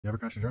You ever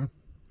crash your drone?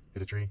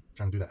 Hit a tree,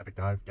 trying to do that epic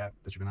dive gap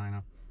that you've been eyeing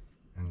up,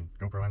 and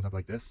GoPro ends up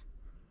like this,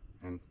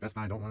 and Best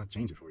Buy don't want to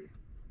change it for you.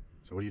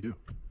 So what do?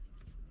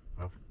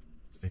 Well,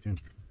 stay tuned.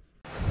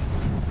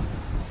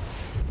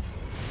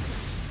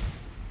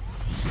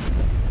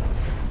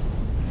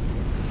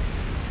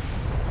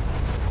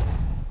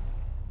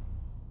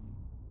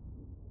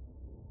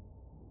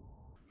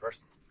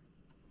 First,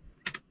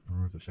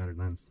 remove the shattered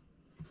lens.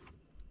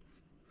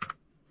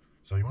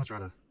 So you want to try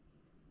to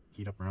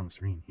heat up around the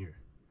screen here.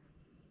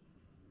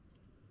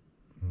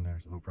 And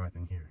there's a little pry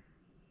thing here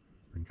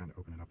where you can kind of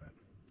open it up at.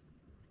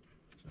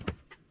 So.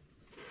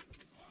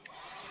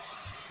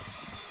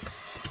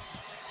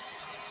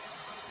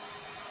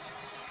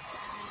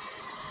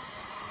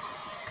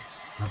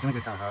 Now it's going to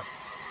get kind of hot,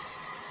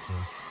 so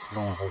you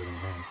don't want to hold it in your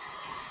hand.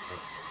 But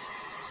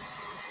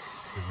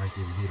just get a nice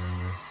even heater in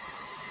there.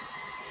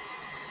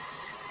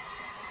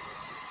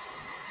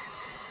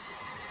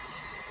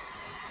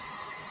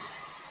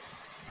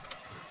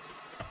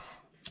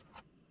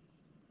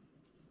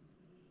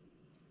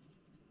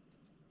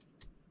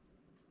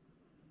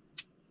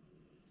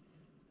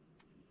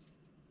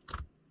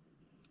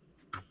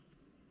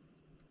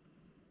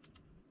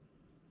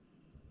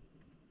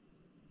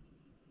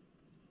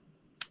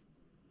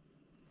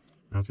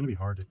 Now it's going to be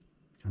hard to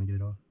kind of get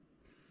it off,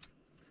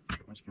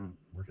 but once you kind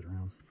of work it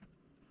around.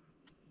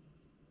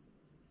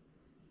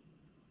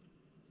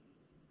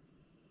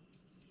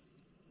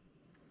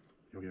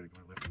 You'll get it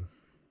going lifting.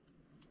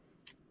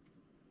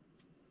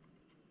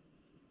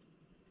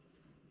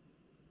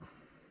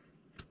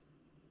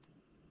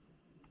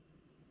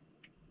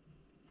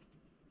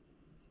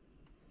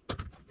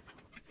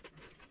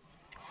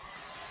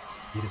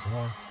 Heat it some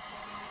more.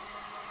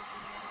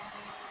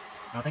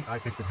 Now I think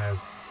iFixit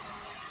has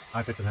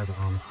a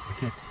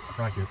kit, a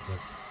pry kit, but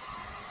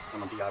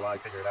I'm a DIY,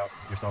 figure it out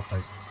yourself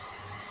type.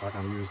 So I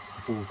kind of use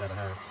the tools that I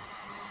had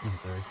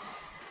necessary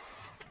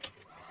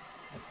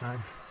at the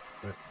time.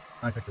 But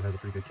iFixit has a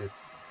pretty good kit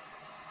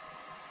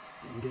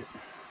you can get.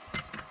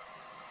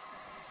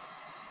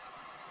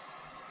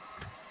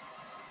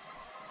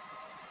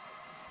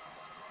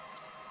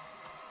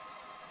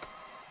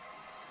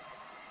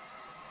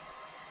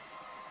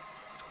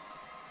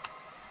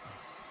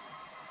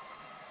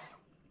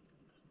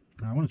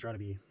 Now I want to try to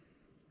be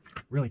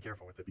really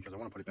careful with it because I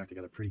want to put it back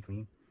together pretty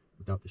clean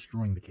without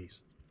destroying the case.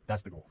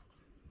 That's the goal.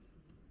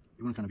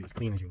 You want to kind of be as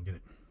clean as you can get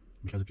it,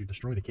 because if you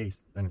destroy the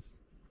case, then it's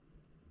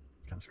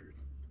kind of screwed.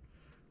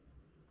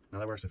 Now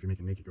that works if you're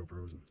making naked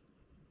GoPros and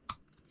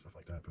stuff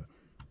like that, but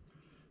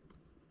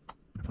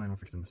I plan on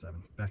fixing the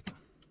 7 back to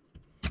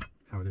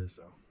how it is.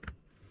 So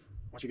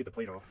once you get the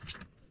plate off,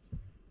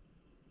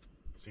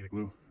 see the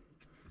glue.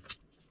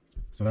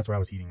 So that's where I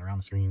was heating around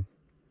the screen.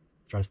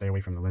 Try to stay away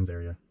from the lens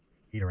area.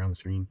 Heat around the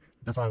screen.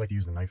 That's why I like to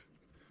use the knife.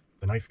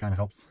 The knife kind of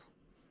helps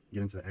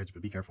get into the edge,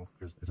 but be careful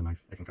because it's a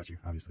knife. It can cut you,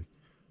 obviously.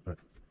 But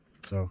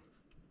so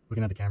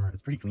looking at the camera,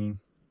 it's pretty clean.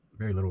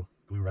 Very little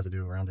glue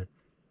residue around it.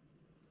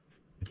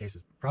 The case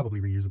is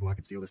probably reusable. I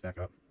could seal this back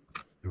up.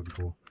 It would be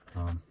cool.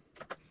 Let's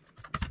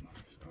see.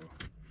 So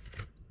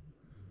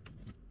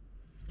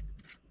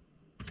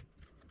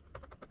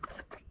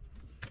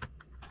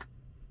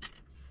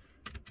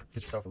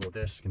get yourself a little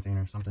dish,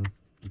 container, something.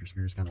 Keep your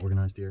screws kind of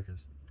organized here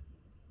because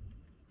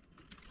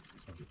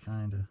it's going to get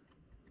kind of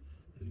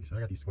busy. So I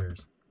got these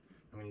squares.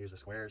 I'm going to use the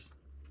squares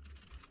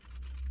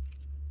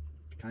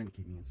to kind of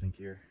keep me in sync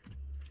here.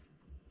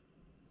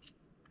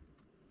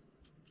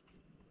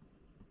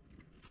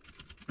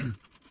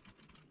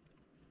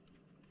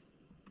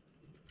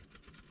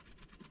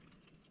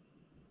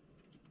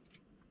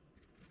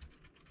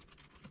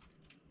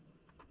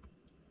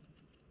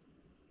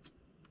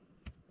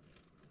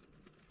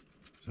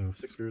 So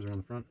 6 screws are on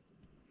the front.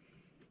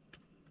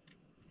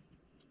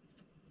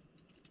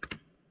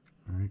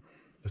 Alright,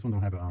 this one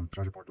don't have a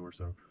charger port door,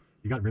 so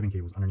you got ribbon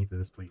cables underneath of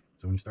this plate.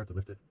 So when you start to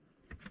lift it,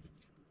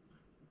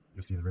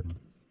 you'll see the ribbon.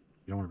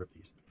 You don't want to rip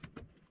these.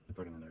 They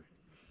plug in there.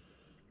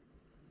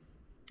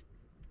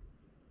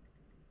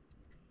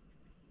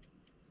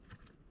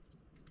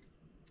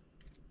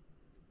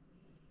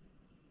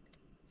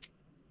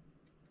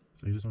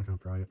 So you just want to kind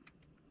of pry it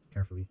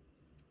carefully,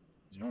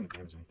 because you don't want to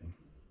damage anything.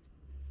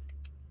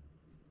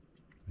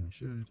 And it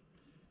should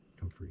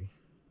come free.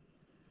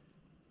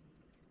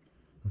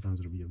 Sometimes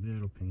it'll be a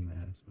little pain in the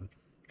ass, but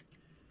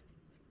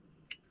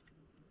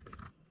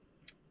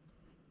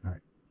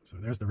alright, so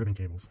there's the ribbon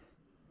cables.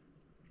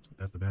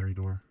 That's the battery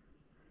door.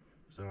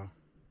 So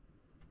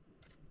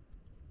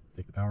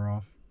take the power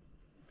off,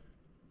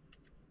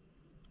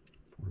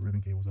 pull the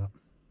ribbon cables up.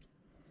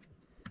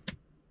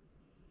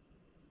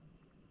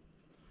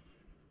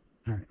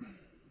 Alright,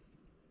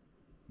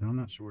 now I'm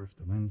not sure if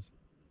the lens,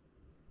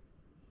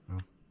 well,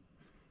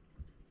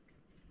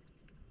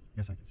 I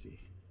guess I can see.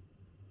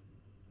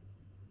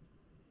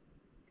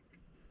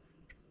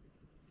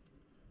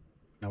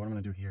 Now what I'm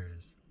going to do here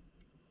is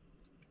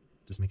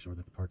just make sure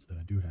that the parts that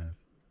I do have,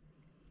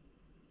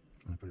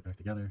 I'm going to put it back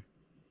together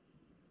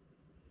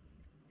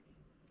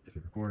if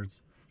it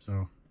records.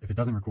 So if it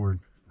doesn't record,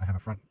 I have a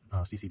front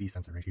CCD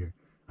sensor right here.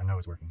 I know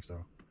it's working,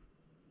 so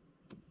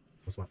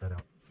we'll swap that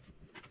out.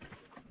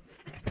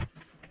 All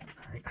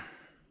right.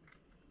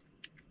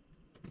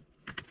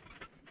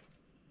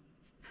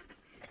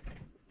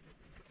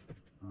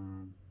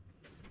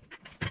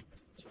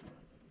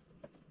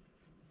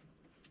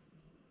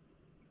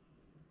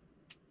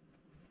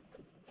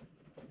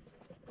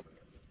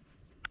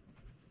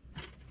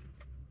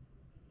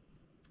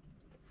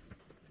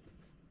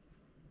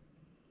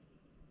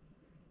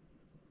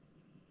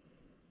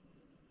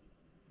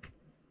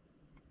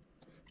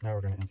 Now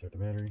we're going to insert the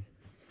battery.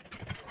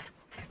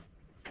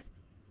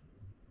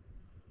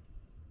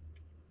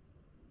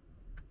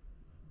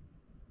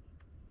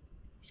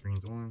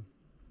 Screen's on.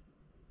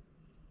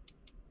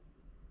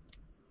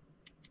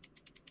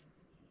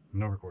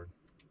 No record.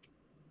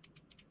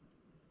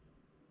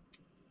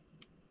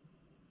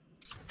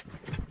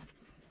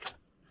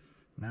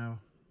 Now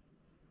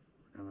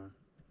we're gonna,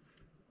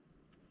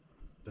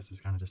 this is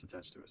kind of just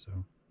attached to it, so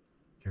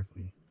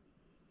carefully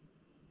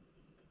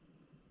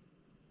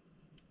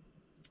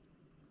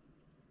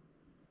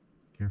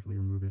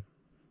remove it.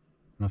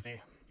 Now see,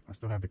 I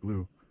still have the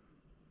glue.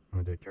 I'm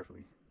gonna do it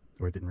carefully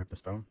so it didn't rip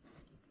this foam.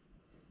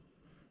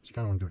 So you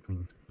kind of want to do it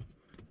clean.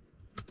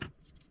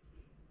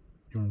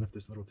 You want to lift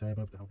this little tab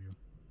up to help you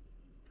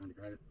kind of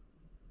grab it.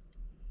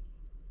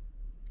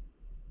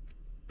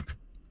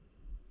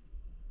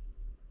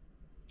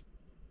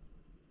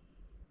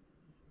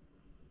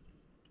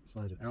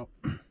 Slide it out.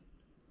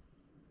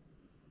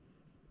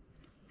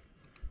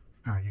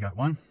 Alright, you got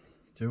 1,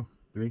 2,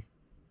 3,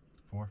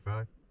 4,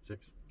 5,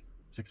 6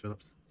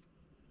 Phillips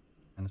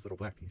and this little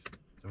black piece.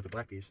 So with the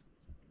black piece,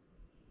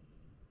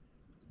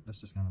 that's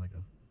just kind of like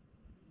a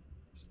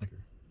sticker.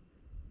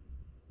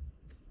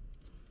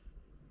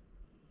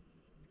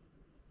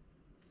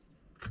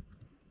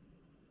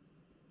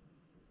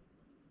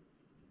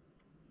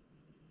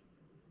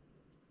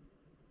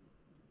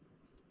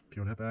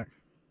 Peel that back.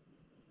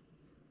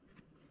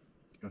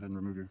 Go ahead and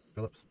remove your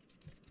Phillips.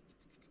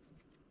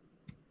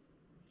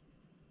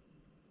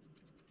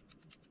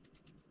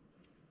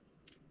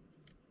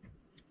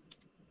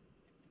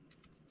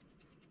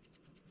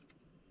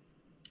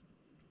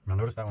 Now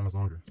notice that one was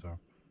longer, so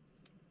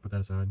put that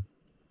aside.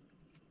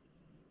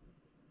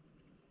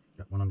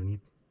 Got one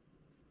underneath.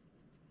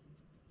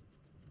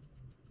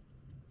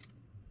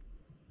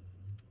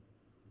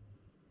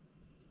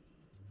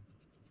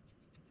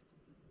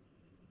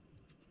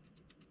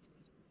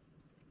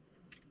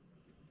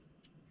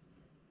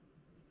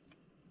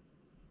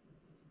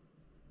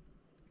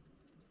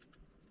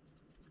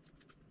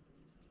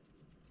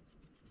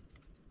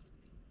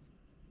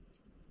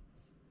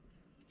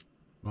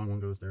 Long one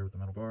goes there with the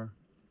metal bar.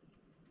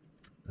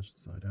 That should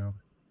slide out.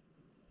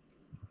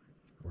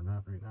 Or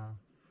not right now.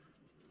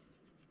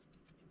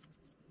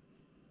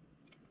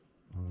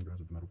 Long one goes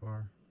with the metal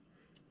bar.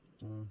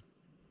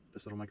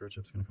 This little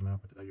microchip's going to come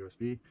out with that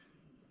USB.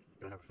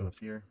 Gonna have a Phillips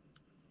here.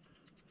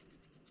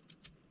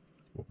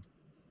 Whoa.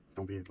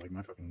 Don't be like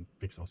my fucking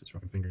big sausage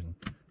fucking fingers and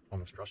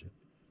almost crush it.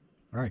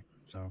 Alright,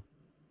 so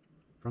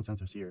front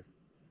sensor's here.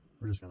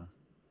 We're just gonna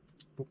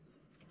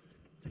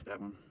take that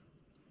one.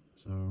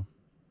 So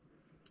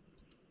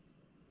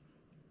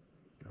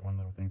got one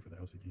little thing for the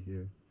LCD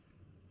here.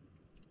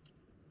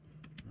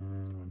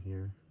 And one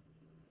here.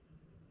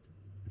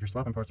 If you're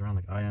swapping parts around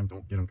like I am,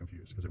 don't get them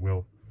confused because that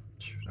will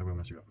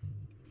mess you up.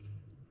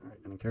 Alright,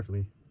 and then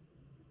carefully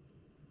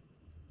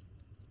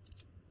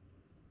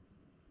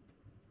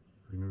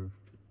remove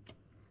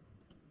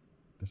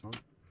this one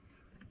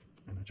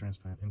and I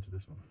transplant into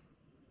this one.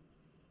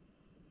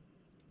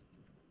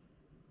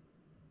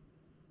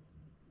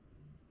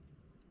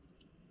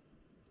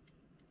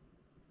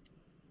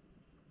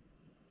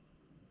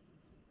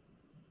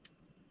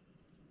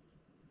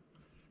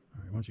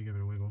 Alright, once you give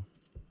it a wiggle,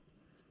 it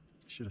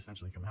should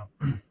essentially come out.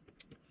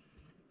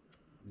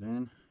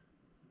 Then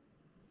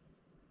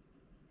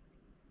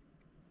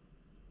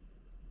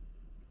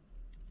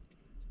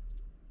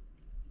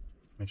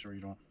make sure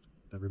you don't,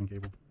 that ribbon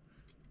cable,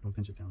 don't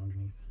pinch it down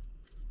underneath.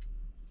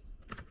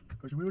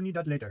 Because we will need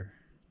that later.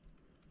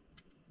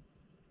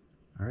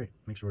 Alright,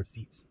 make sure it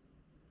seats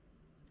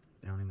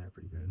down in there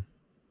pretty good.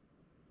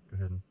 Go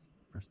ahead and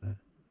press that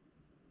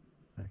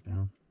back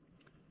down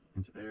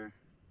into there.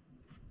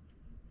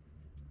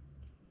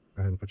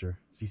 Go ahead and put your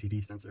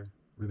CCD sensor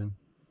ribbon.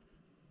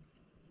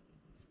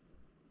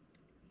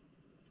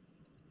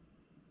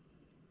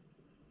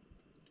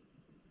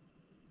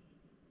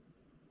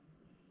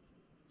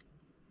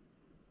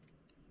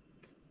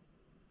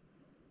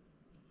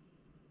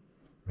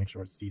 Make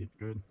sure it's seated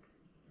good.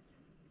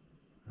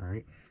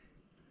 Alright,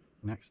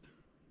 next,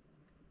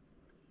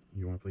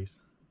 you want to place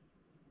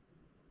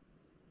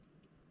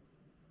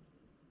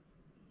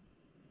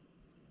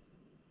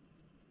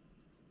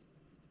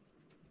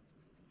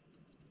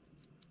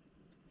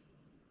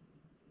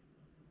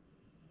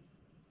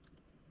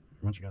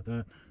once you got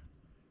that,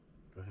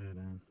 go ahead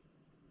and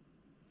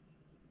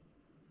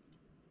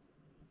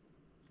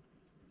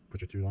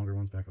put your two longer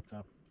ones back up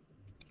top.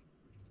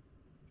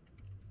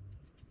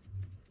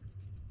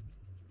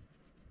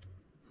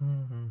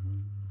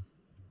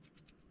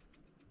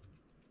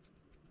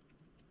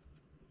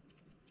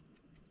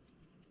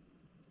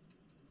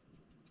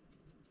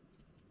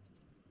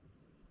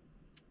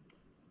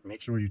 make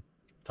sure you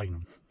tighten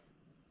them.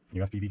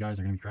 Your FPV guys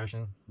are going to be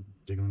crashing,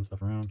 jiggling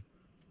stuff around.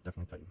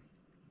 Definitely tighten.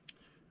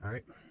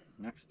 Alright,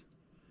 next.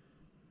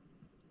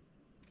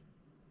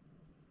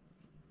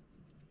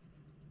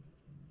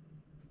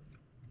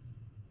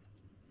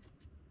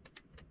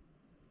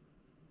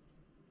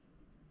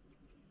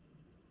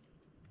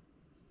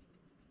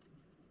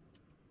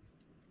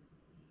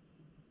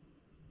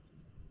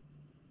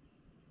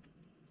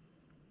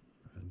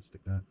 Go ahead and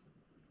stick that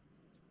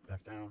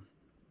back down.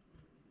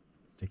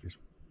 Take your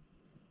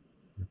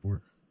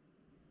port.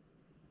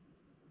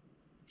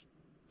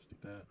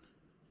 Stick that.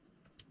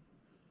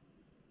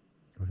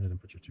 Go ahead and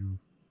put your two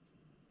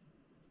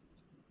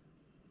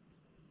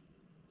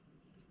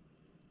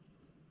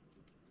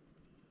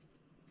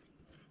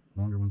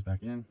longer ones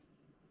back in.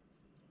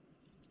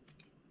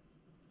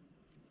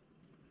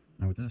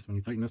 Now with this, when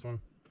you tighten this one,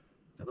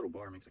 that little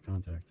bar makes a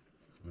contact.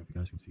 I don't know if you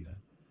guys can see that.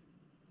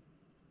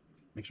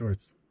 Make sure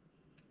it's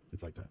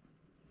like that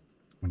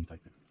when you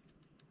tighten it.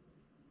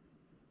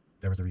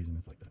 There was a reason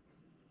it's like that.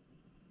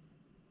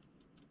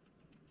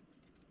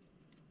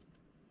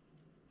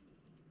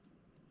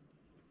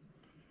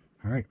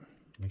 Alright,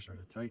 make sure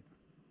they're tight.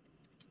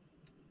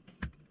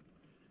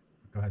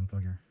 Go ahead and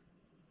plug your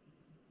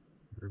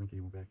ribbon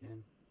cable back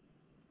in,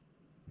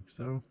 like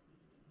so.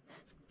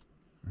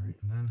 Alright,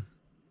 and then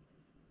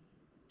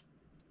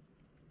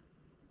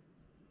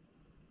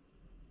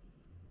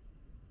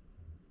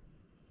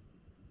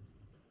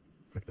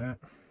click that.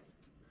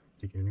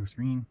 Take your new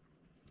screen,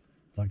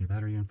 plug your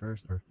battery in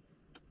first, or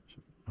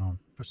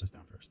push this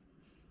down first.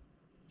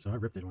 So I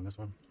ripped it on this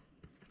one.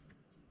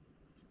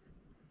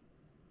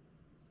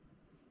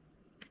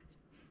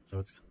 So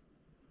it's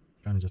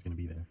kind of just going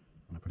to be there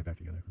when I put it back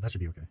together. But that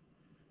should be okay.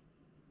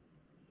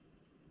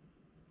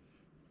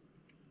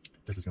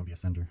 This is going to be a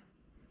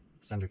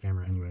sender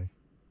camera anyway.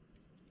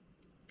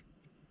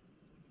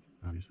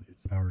 Obviously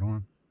it's powered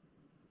on.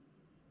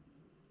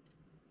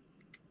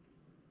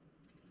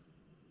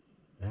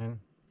 And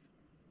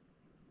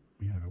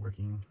we have a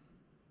working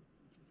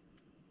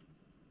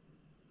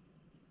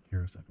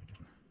Hero 7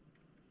 again.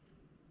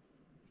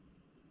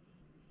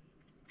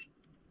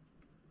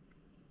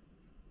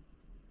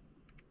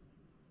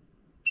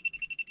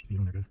 See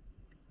them, they're good.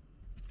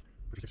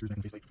 Put your 6 screws back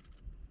in the faceplate.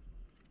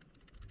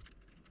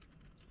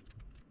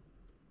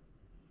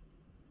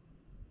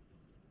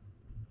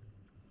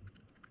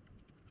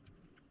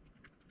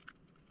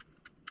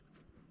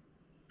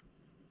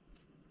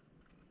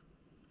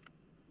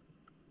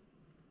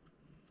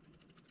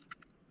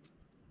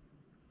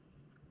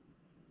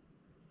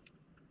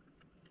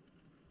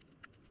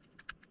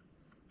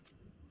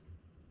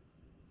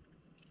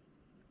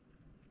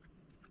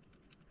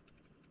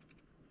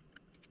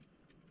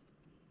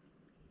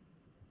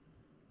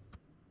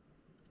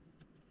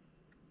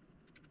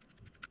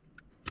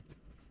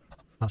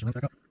 Polish your lens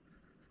back up.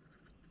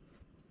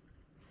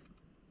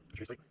 Put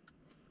your faceplate.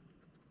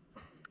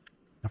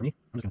 Now for me,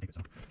 I'm just going to take this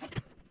off.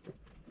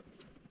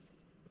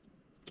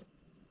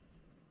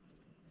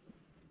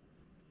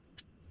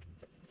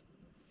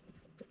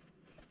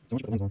 So once you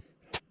put the lens on,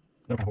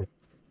 that'll kind of hold it.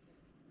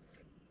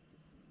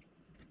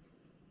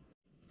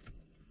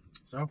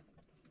 So,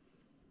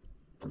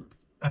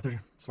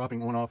 after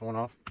swapping on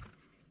off,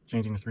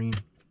 changing the screen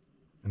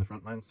and the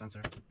front lens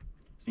sensor,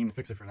 seemed to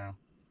fix it for now.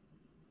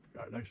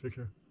 Got a nice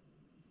picture.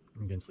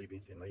 I'm getting sleepy,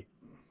 it's getting late.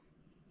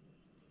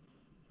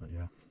 But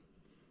yeah.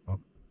 Well,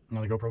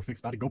 another GoPro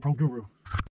fix by the GoPro guru.